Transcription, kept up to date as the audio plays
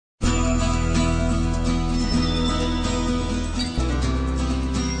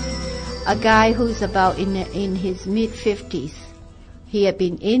a guy who's about in his mid-50s. He had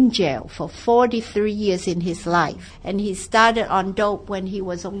been in jail for 43 years in his life, and he started on dope when he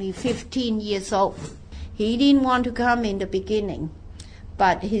was only 15 years old. He didn't want to come in the beginning,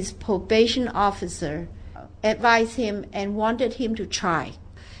 but his probation officer advised him and wanted him to try.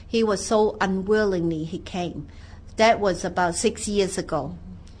 He was so unwillingly he came. That was about 6 years ago.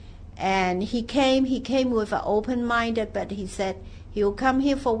 And he came with an open-minded, but he said he will come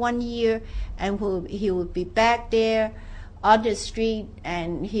here for 1 year and he will be back there on the street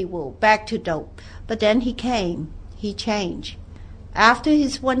and he will back to dope. But then he came, he changed. After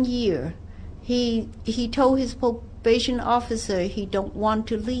his 1 year, he told his probation officer he don't want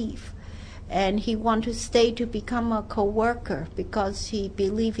to leave and he want to stay to become a co-worker because he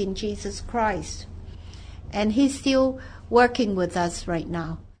believe in Jesus Christ. And he's still working with us right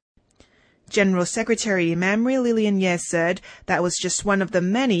now. General Secretary Mamrie Lillian Ye said that was just one of the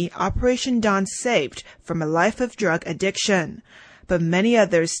many Operation Dawn saved from a life of drug addiction. But many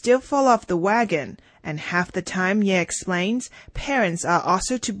others still fall off the wagon, and half the time, Ye explains, parents are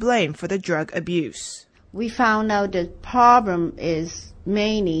also to blame for the drug abuse. We found out the problem is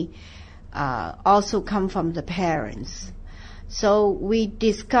mainly also come from the parents. So we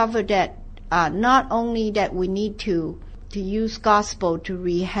discovered that not only that we need to use gospel to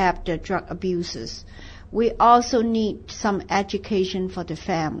rehab the drug abusers, we also need some education for the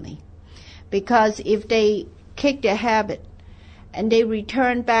family. Because if they kick their habit and they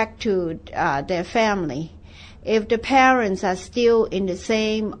return back to their family, if the parents are still in the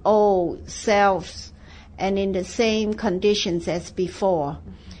same old selves and in the same conditions as before,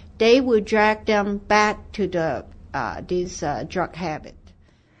 they will drag them back to this drug habit.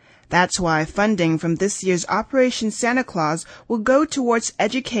 That's why funding from this year's Operation Santa Claus will go towards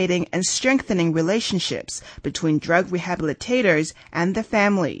educating and strengthening relationships between drug rehabilitators and the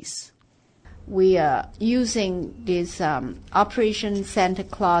families. We are using this Operation Santa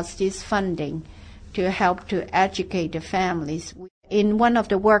Claus, this funding, to help to educate the families. In one of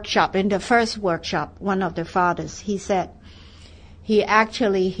the workshops, in the first workshop, one of the fathers, he said he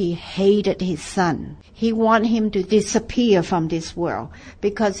hated his son. He wanted him to disappear from this world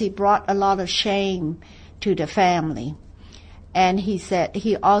because he brought a lot of shame to the family. And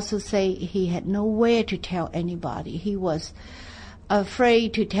he also said he had nowhere to tell anybody. He was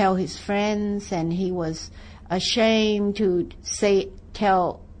afraid to tell his friends, and he was ashamed to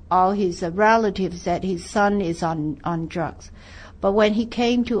tell all his relatives that his son is on drugs. But when he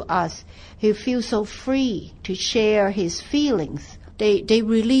came to us, he feels so free to share his feelings. They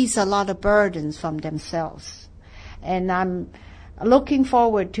release a lot of burdens from themselves. And I'm looking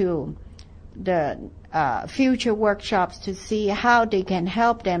forward to the future workshops to see how they can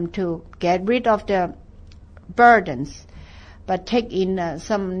help them to get rid of the burdens, but take in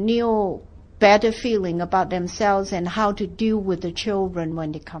some new, better feeling about themselves and how to deal with the children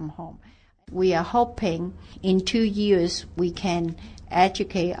when they come home. We are hoping in 2 years we can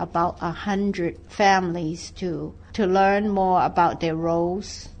educate about 100 families to learn more about their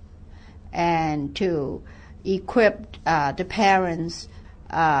roles and to equip the parents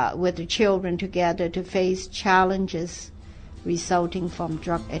with the children together to face challenges resulting from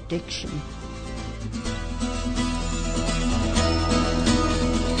drug addiction.